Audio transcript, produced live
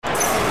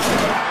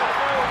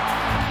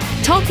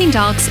Talking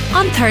Dogs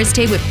on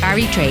Thursday with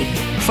Barry Drake.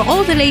 For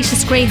all the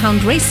latest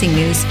Greyhound racing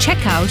news, check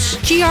out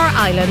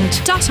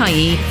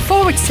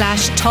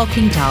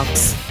grireland.ie/talking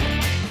dogs.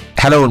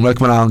 Hello and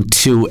welcome along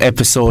to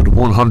episode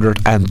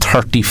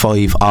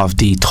 135 of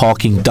the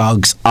Talking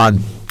Dogs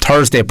on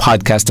Thursday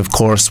podcast, of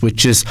course,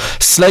 which is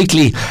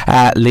slightly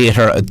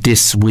later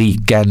this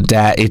week, and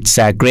it's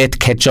great to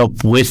catch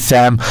up with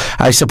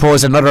I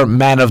suppose another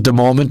man of the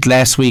moment.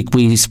 Last week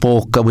we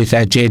spoke with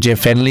JJ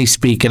Fennelly,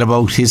 speaking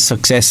about his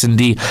success in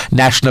the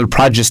National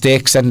Produce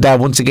Stakes, and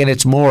once again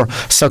it's more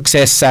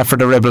success for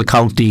the Rebel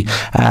County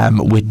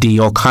with the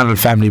O'Connell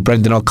family.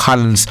 Brendan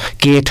O'Connell's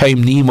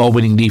Gaytime Nemo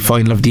winning the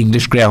final of the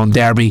English Greyhound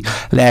Derby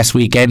last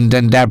weekend,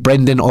 and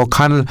Brendan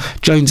O'Connell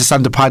joins us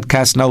on the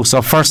podcast now.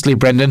 So firstly,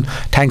 Brendan,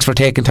 thanks for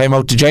taking time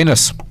out to join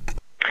us.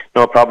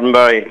 No problem,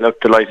 Barry.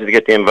 Look, delighted to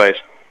get the invite.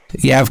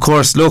 Yeah, of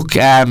course. Look,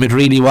 it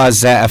really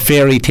was a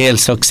fairy tale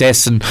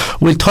success, and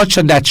we'll touch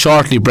on that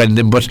shortly,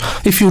 Brendan. But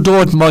if you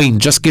don't mind,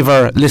 just give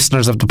our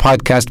listeners of the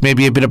podcast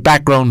maybe a bit of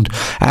background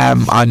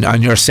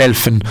on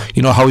yourself and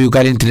how you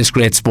got into this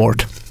great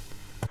sport.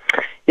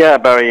 Yeah,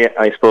 Barry,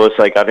 I suppose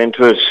I got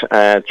into it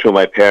through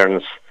my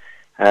parents.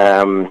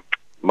 My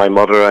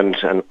mother and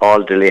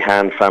all the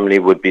Lehan family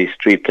would be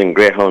streetling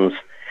greyhounds.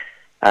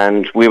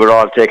 And we were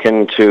all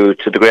taken to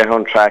the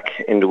Greyhound track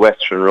in the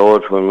Western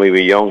Road when we were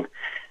young,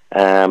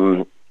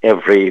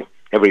 every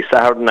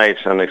Saturday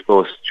night, and I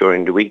suppose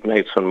during the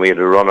weeknights when we had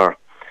a runner,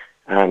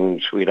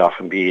 and we'd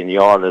often be in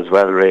Yall as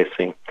well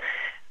racing,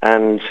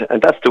 and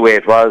that's the way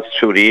it was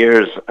through the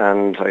years.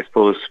 And I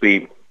suppose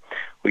we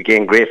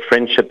gained great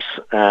friendships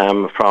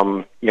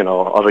from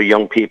other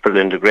young people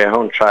in the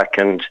Greyhound track,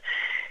 and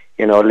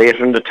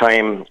later in the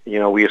time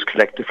we used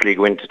collectively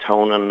go into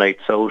town on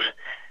nights out.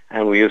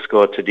 And we used to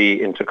go to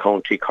the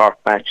inter-county Cork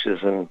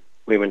matches, and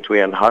we went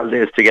away on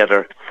holidays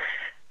together.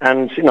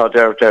 And,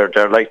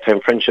 they're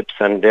lifetime friendships,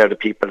 and they're the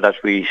people that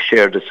we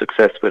shared the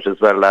success with as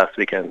well last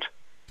weekend.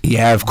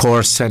 Yeah, of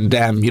course, and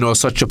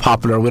such a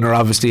popular winner.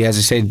 Obviously, as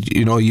I said,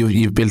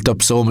 you've built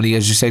up so many,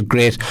 as you said,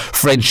 great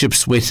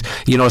friendships with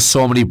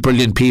so many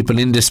brilliant people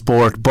in the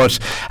sport. But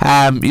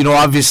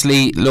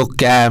obviously,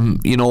 look,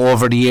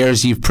 over the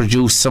years you've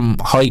produced some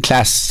high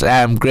class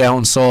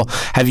greyhounds. So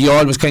have you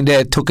always kind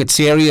of took it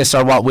serious,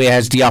 or what way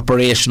has the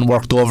operation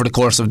worked over the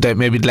course of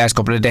maybe the last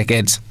couple of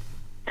decades?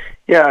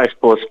 Yeah, I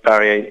suppose,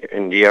 Barry,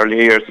 in the early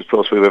years, I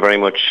suppose we were very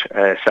much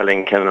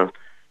selling kennel.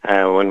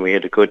 When we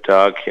had a good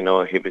dog, he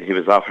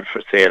was offered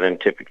for sale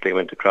and typically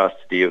went across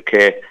to the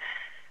UK.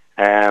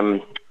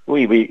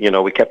 We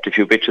kept a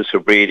few bitches for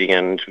breeding,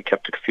 and we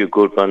kept a few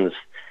good ones.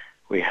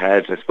 We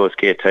had, I suppose,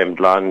 Gaytime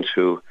Blonde,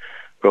 who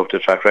broke the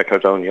track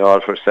record down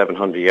Yall for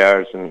 700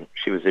 yards, and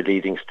she was a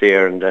leading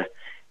steer in the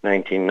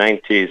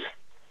 1990s.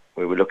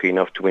 We were lucky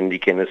enough to win the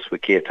Guinness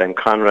with Gaytime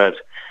Conrad.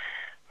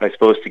 I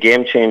suppose the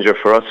game changer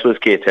for us was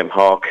Gaytime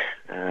Hawk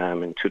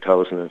in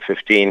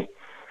 2015.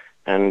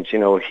 And,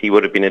 he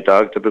would have been a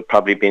dog that would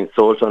probably been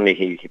sold, only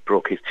he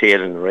broke his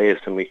tail in the race,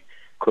 and we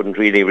couldn't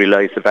really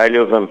realise the value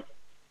of him.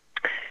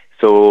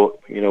 So,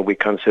 we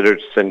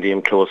considered sending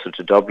him closer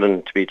to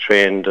Dublin to be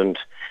trained, and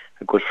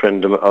a good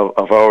friend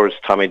of ours,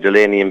 Tommy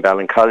Delaney in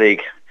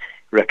Ballincollig,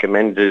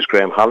 recommended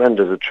Graham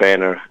Holland as a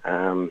trainer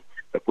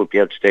that would be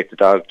able to take the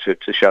dog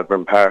to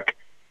Shelburne Park.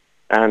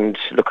 And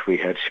look, we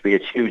had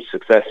huge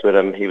success with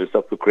him. He was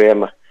up with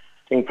Graham, I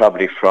think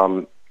probably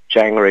from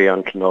January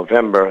until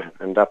November,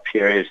 and that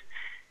period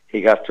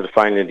he got to the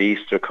final of the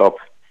Easter Cup.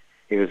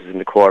 He was in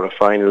the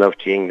quarter-final of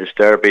the English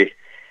Derby,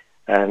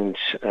 and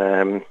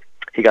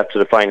he got to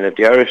the final of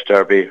the Irish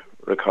Derby,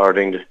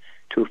 recording the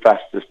two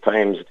fastest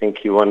times. I think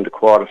he won the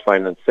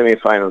quarter-final and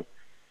semi-final,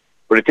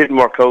 but it didn't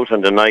work out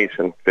on the night,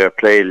 and fair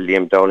play,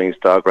 Liam Dowling's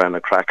dog ran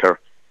a cracker.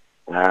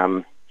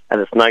 And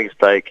it's nice,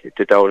 like,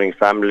 the Dowling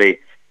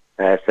family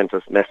sent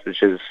us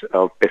messages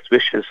of best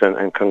wishes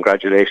and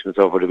congratulations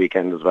over the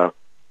weekend as well.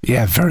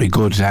 Yeah, very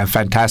good,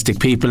 fantastic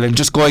people. And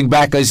just going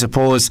back, I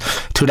suppose,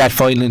 to that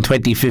final in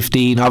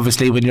 2015,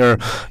 obviously when you're,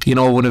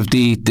 one of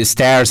the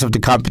stars of the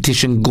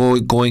competition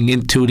going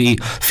into the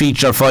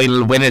feature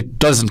final, when it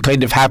doesn't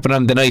kind of happen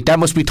on the night, that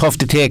must be tough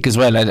to take as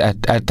well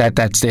at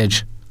that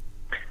stage.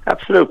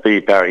 Absolutely,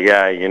 Barry,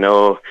 yeah.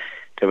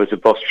 There was a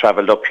bus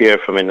travelled up here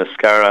from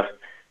Inniscarra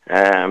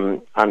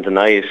on the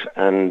night,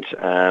 and,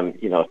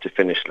 to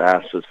finish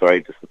last was very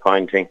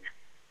disappointing.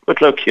 But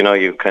look,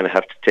 you kind of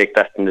have to take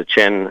that in the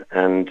chin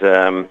and,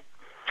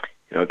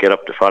 get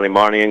up the following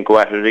morning and go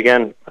at it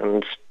again.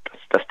 And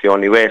that's the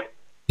only way.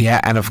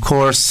 Yeah, and of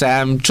course,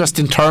 just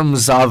in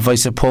terms of, I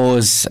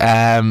suppose,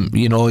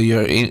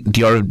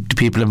 your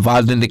people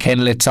involved in the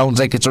kennel, it sounds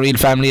like it's a real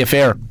family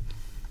affair.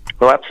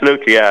 Oh,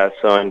 absolutely, yeah.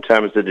 So in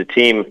terms of the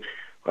team,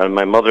 well,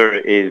 my mother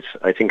is,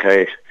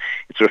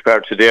 it's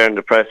referred to there in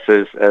the press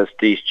as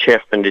the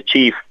chef and the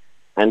chief.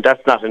 And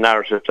that's not a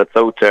narrative that's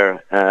out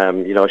there.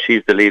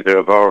 She's the leader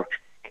of our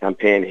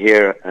campaign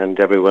here, and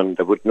everyone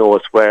that would know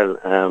us well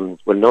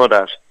will know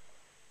that.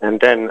 And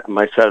then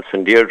myself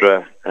and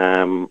Deirdre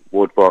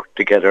would work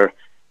together,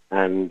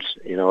 and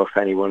if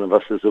any one of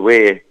us is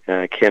away,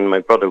 Ken,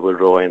 my brother, will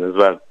row in as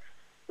well.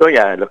 So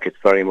yeah, look, it's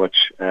very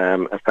much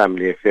a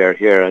family affair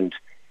here, and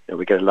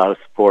we get a lot of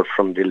support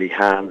from the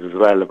Lehans as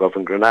well above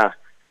in Granada.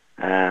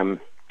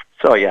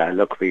 So yeah,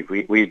 look,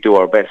 we do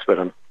our best with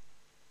them.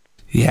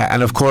 Yeah,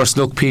 and of course,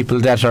 look, people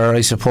that are,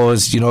 I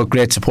suppose,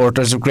 great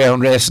supporters of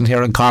greyhound racing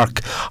here in Cork.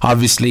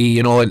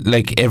 Obviously,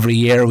 like every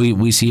year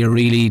we see a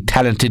really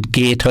talented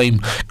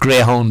Gaytime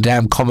Greyhound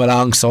come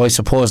along. So I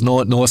suppose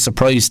no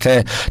surprise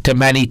to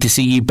many to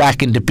see you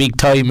back in the big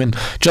time. And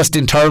just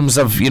in terms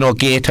of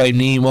Gaytime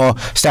Nemo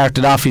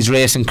started off his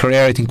racing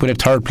career, I think, with a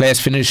third place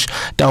finish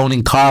down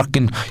in Cork,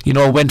 and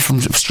went from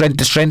strength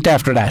to strength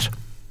after that.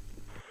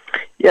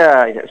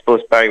 Yeah, I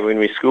suppose, Barry, when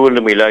we schooled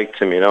him, we liked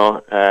him.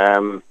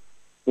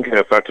 I think he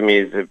referred to me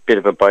as a bit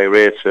of a boy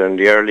racer in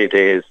the early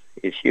days.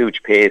 He's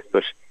huge pace,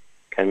 but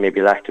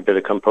maybe lacked a bit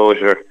of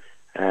composure.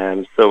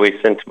 So we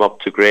sent him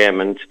up to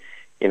Graham, and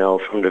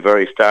from the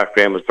very start,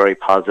 Graham was very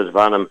positive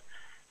on him.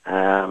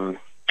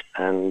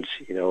 And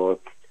it was,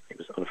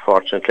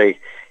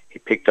 unfortunately, he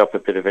picked up a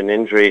bit of an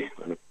injury,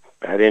 a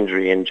bad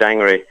injury in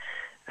January.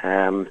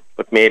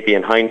 But maybe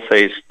in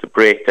hindsight, the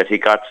break that he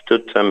got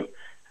stood to him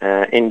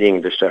in the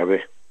English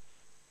Derby.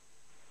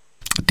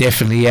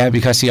 Definitely, yeah,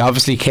 because he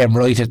obviously came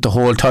right at the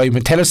whole time.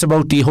 And tell us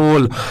about the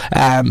whole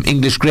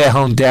English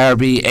Greyhound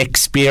Derby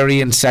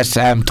experience at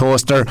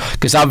Towcester,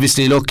 because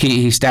obviously, look,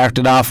 he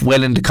started off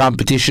well in the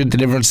competition,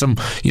 delivering some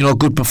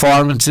good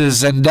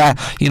performances, and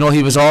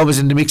he was always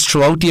in the mix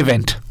throughout the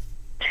event.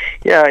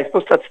 Yeah, I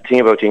suppose that's the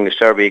thing about the English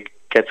Derby. It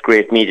gets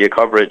great media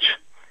coverage,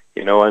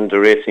 on the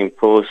Racing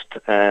Post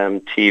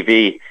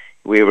TV.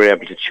 We were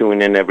able to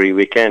tune in every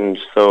weekend,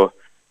 so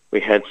we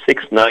had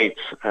 6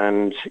 nights,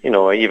 and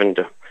even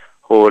the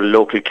whole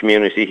local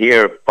community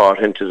here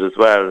bought into it as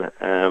well.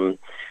 A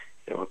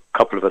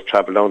couple of us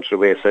travelled down to the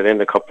Wayside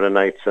Inn a couple of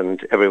nights,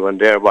 and everyone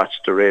there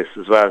watched the race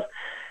as well.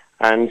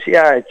 And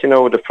yeah,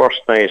 the first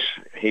night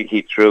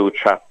he drew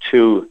trap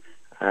 2,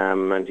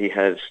 and he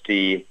had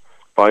the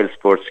Boyle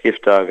Sports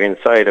gift dog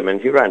inside him, and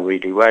he ran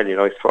really well.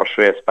 His first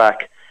race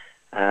back,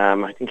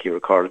 I think he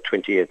recorded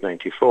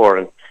 28.94,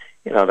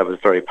 and that was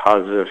very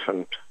positive.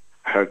 And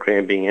I heard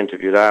Graham being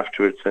interviewed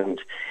afterwards, and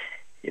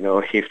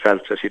he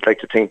felt that he'd like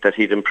to think that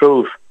he'd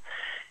improve.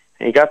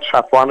 And he got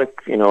trap 1, I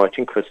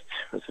think it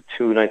was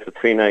 2 nights or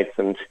 3 nights,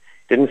 and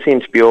didn't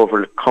seem to be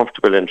over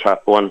comfortable in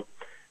trap 1.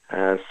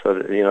 So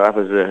that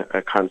was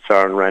a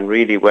concern. Ran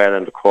really well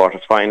in the quarter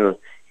final.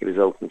 He was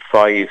out in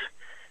 5,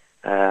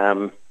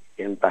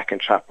 back in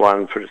trap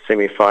 1 for the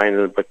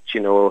semi-final. But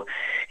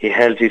he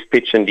held his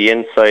pitch on the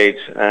inside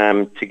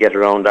to get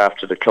around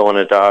after the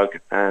Clona dog,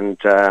 and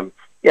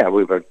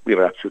we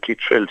were absolutely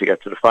thrilled to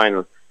get to the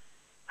final.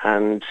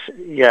 And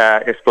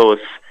yeah, I suppose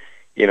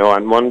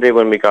on Monday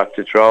when we got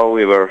the draw,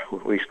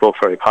 we spoke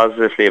very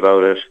positively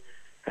about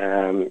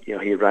it.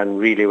 He ran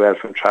really well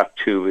from trap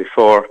 2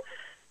 before,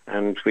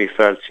 and we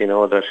felt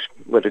that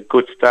with a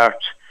good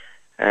start,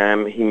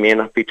 he may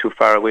not be too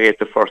far away at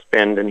the first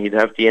bend, and he'd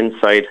have the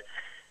inside.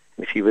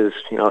 If he was,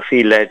 if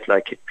he led,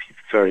 it'd be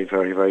very,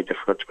 very, very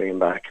difficult to bring him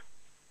back.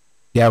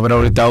 Yeah,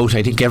 without a doubt.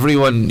 I think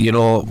everyone,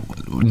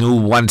 knew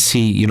once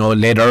he,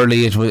 led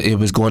early, it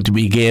was going to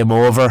be game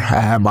over.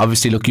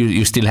 Obviously, look,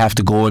 you still have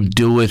to go and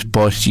do it,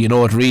 but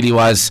it really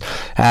was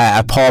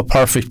a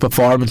perfect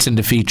performance in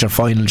the feature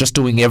final, just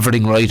doing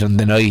everything right on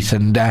the night,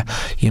 and a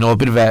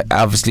bit of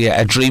obviously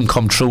a dream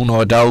come true,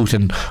 no doubt.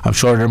 And I'm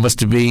sure there must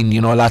have been,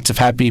 lots of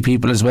happy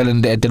people as well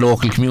in the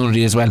local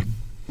community as well.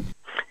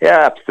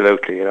 Yeah,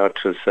 absolutely.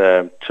 It was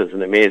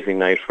an amazing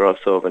night for us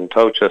over in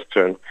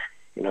Towcester, and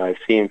I've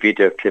seen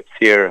video clips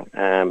here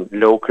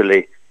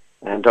locally,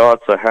 and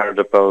also heard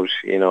about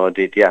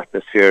the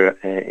atmosphere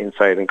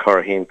inside in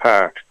Corraheen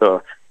Park.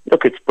 So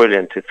look, it's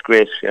brilliant. It's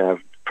great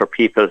for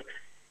people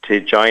to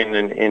join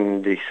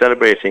in the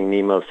celebrating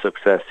Nemo's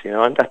success,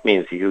 and that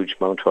means a huge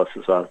amount to us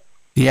as well.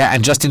 Yeah,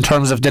 and just in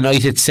terms of the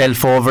night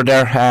itself over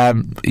there,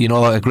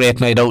 a great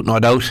night out, no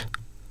doubt.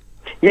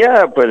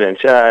 Yeah,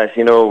 brilliant.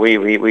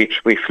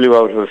 We flew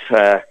out of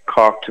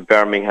Cork to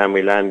Birmingham.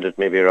 We landed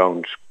maybe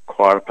around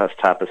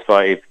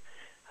 5:15,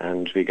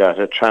 and we got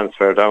a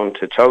transfer down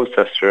to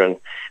Towcester, and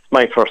it's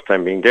my first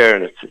time being there,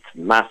 and it's a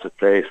massive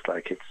place.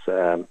 It's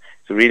a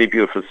really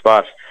beautiful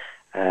spot.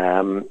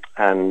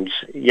 And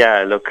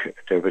yeah, look,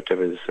 there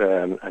was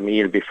a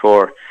meal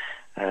before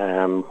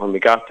when we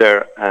got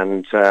there,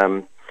 and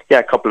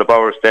a couple of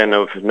hours then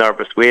of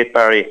nervous wait,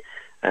 Barry.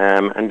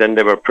 And then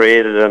they were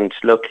paraded, and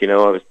look, I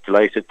was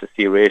delighted to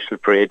see Rachel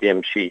parade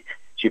them. She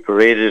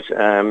paraded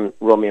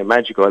Romeo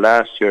Magico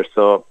last year,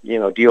 so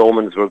the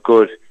omens were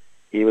good.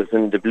 He was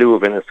in the blue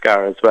of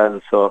Inniscar as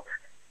well, so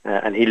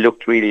and he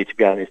looked really to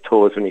be on his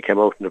toes when he came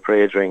out in the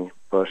parade ring.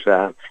 But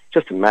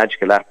just a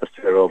magical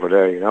atmosphere over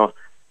there,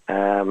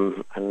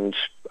 and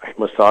I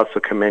must also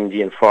commend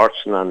Ian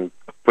Fortune on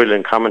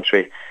brilliant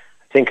commentary.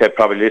 I think I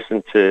probably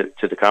listened to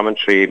the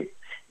commentary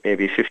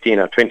maybe 15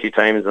 or 20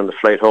 times on the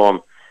flight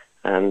home.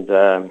 And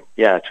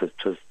it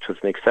was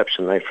an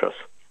exceptional night for us.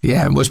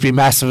 Yeah, it must be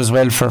massive as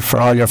well for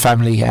all your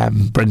family,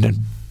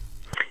 Brendan.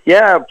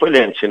 Yeah,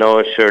 brilliant.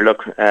 Sure.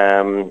 Look,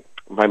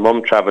 my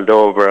mum travelled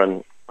over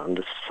on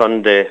the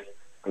Sunday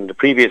And the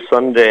previous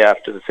Sunday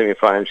after the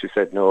semi-final, she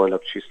said, no,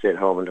 look, she stayed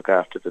home and look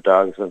after the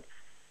dogs. And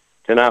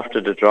then after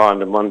the draw on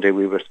the Monday,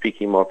 we were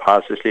speaking more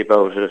positively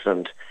about it.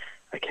 And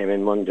I came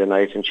in Monday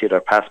night and she had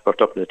her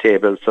passport up on the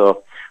table.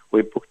 So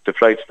we booked the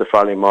flights the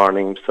following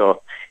morning.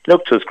 So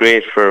look, it was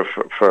great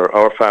for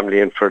our family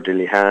and for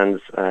Dilly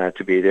Hands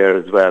to be there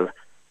as well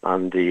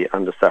on the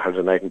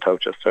Saturday night in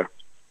Towcester.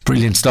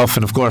 Brilliant stuff,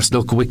 and of course,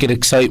 look, wicked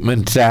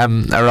excitement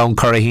around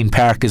Curraheen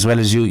Park, as well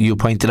as you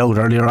pointed out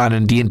earlier on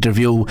in the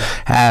interview.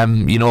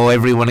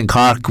 Everyone in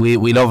Cork, we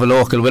love a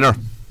local winner.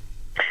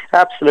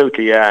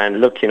 Absolutely, yeah. And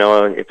look, if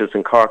it was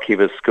in Cork, he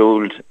was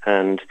schooled,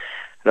 and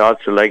I'd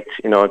also like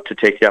to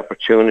take the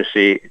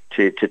opportunity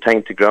to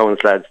thank the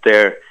grounds lads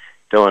there,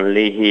 Donald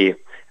Leahy,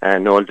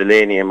 Noel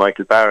Delaney and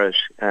Michael Barrett.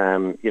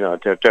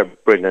 They're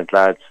brilliant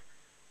lads.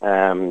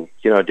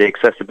 The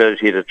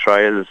accessibility of the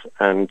trials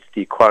and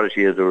the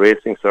quality of the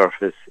racing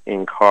surface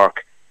in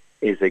Cork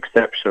is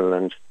exceptional,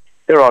 and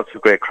they're also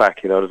great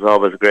crack. There's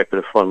always a great bit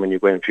of fun when you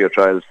go in for your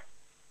trials.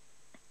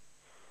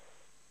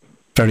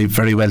 Very,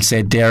 very well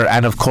said there.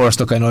 And of course,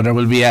 look, I know there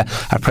will be a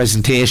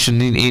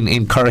presentation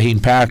in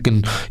Curraheen Park,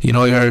 and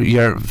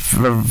your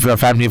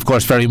family, of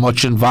course, very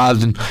much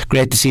involved, and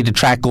great to see the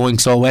track going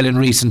so well in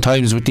recent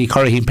times with the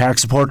Curraheen Park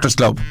Supporters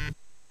Club.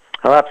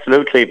 Oh,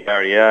 absolutely,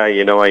 Barry. Yeah,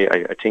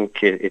 I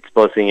think it's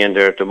buzzing in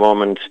there at the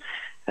moment.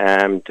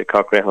 The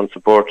Cork Greyhound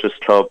Supporters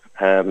Club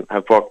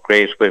have worked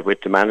great with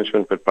the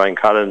management, with Brian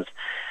Collins.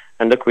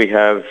 And look, we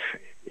have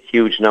a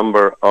huge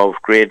number of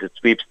graded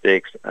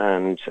sweepstakes,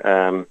 and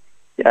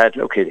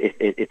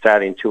it's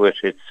adding to it.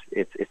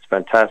 It's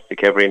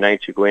fantastic. Every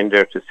night you go in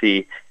there to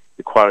see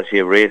the quality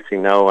of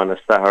racing now on a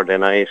Saturday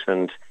night,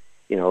 and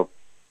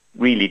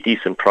really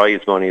decent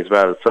prize money as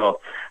well. So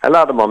a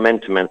lot of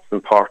momentum, and it's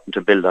important to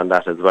build on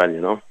that as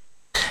well,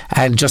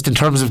 And just in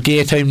terms of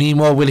Gaytime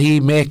Nemo, will he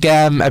make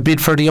a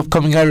bid for the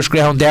upcoming Irish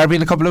Greyhound Derby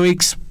in a couple of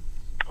weeks?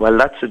 Well,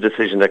 that's a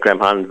decision that Graham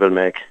Holland will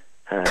make.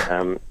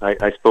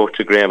 I spoke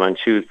to Graham on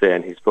Tuesday,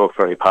 and he spoke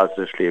very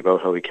positively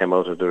about how he came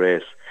out of the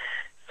race.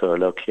 So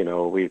look,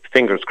 we've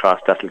fingers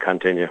crossed that'll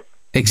continue.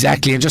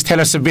 Exactly, and just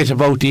tell us a bit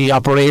about the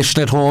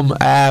operation at home.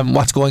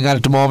 What's going on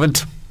at the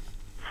moment?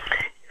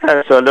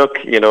 So look,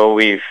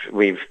 we've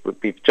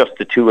just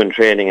the two in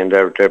training, and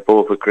they're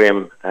both with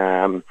Graham,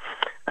 and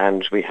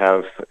we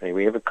have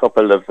a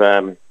couple of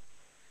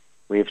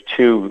we have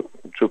two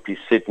Droopy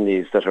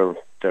Sydneys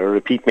they're a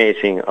repeat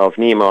mating of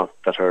Nemo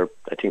that are,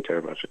 I think they're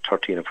about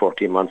 13 or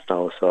 14 months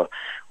now. So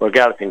we're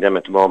galloping them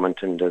at the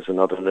moment, and there's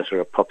another litter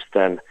of pups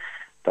then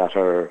that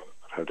are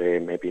they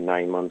maybe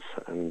 9 months,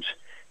 and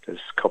there's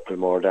a couple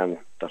more then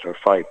that are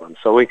 5 months.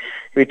 So we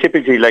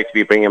typically like to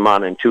be bringing them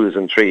on in 2s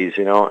and 3s,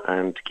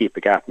 and to keep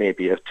a gap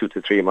maybe of 2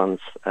 to 3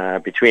 months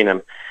between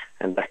them,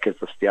 and that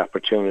gives us the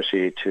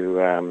opportunity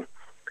to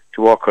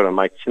work with them.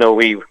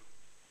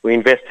 We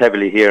invest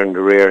heavily here in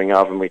the rearing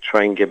of them. We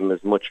try and give them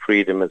as much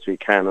freedom as we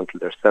can until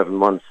they're 7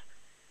 months.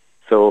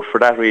 So for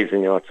that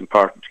reason, it's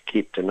important to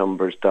keep the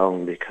numbers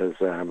down, because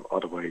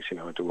otherwise,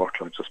 the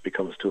workload just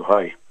becomes too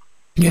high.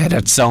 Yeah,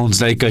 that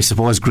sounds like, I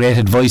suppose, great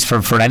advice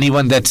for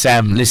anyone that's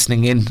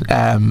listening in,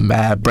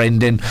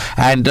 Brendan.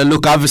 And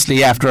look,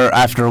 obviously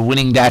after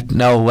winning that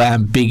now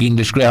big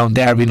English Greyhound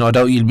Derby, no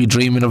doubt you'll be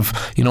dreaming of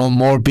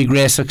more big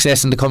race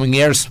success in the coming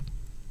years.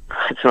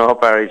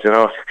 Barry,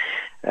 a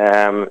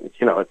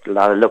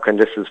lot of luck in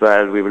this as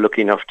well. We were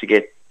lucky enough to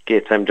get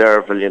Gaytime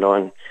Derby,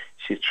 and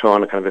she's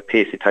thrown a kind of a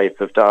pacey type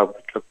of dog.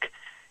 But look,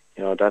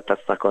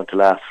 that's not going to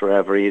last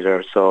forever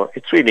either. So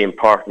it's really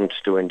important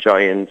to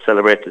enjoy and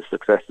celebrate the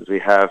successes we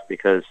have,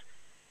 because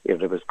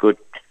there was good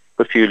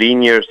few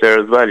lean years there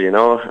as well,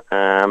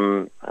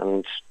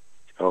 and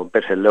a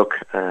bit of luck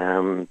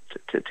to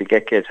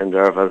get Gaytime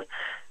Derby.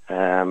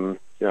 I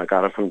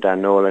got it from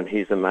Dan Nolan.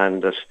 He's a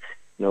man that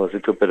knows a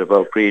good bit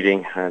about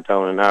breeding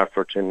down in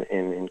Arford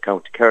in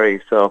County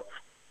Kerry. So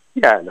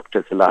yeah, look,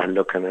 there's a lot of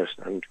luck in it,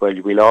 and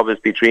while we'll always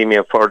be dreaming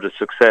of further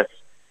success,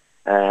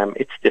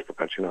 it's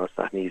difficult, it's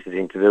not an easy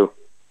thing to do.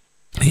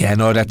 Yeah,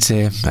 no, that's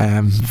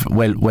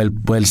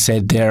well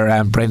said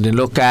there, Brendan.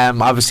 Look,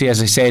 obviously,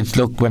 as I said,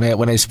 look,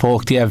 when I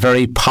spoke to you, a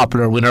very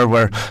popular winner.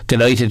 We're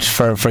delighted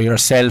for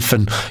yourself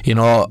and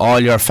all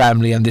your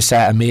family on this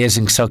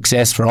amazing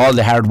success, for all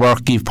the hard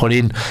work you've put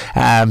in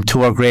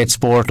to our great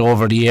sport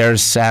over the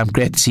years.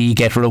 Great to see you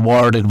get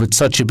rewarded with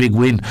such a big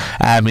win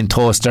in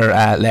Towcester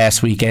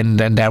last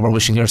weekend, and we're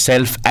wishing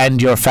yourself and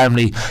your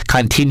family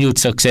continued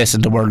success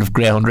in the world of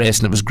greyhound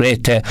racing. It was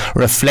great to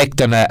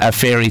reflect on a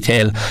fairy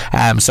tale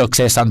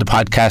success on the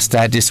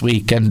podcast this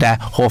week, and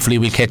hopefully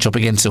we'll catch up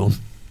again soon.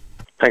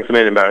 Thanks a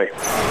million, Barry.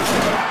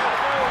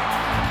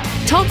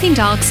 Talking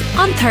Dogs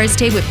on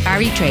Thursday with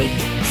Barry Trade.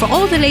 For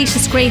all the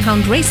latest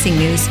greyhound racing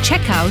news,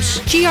 check out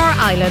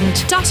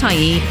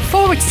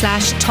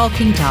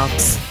grireland.ie/talking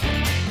dogs.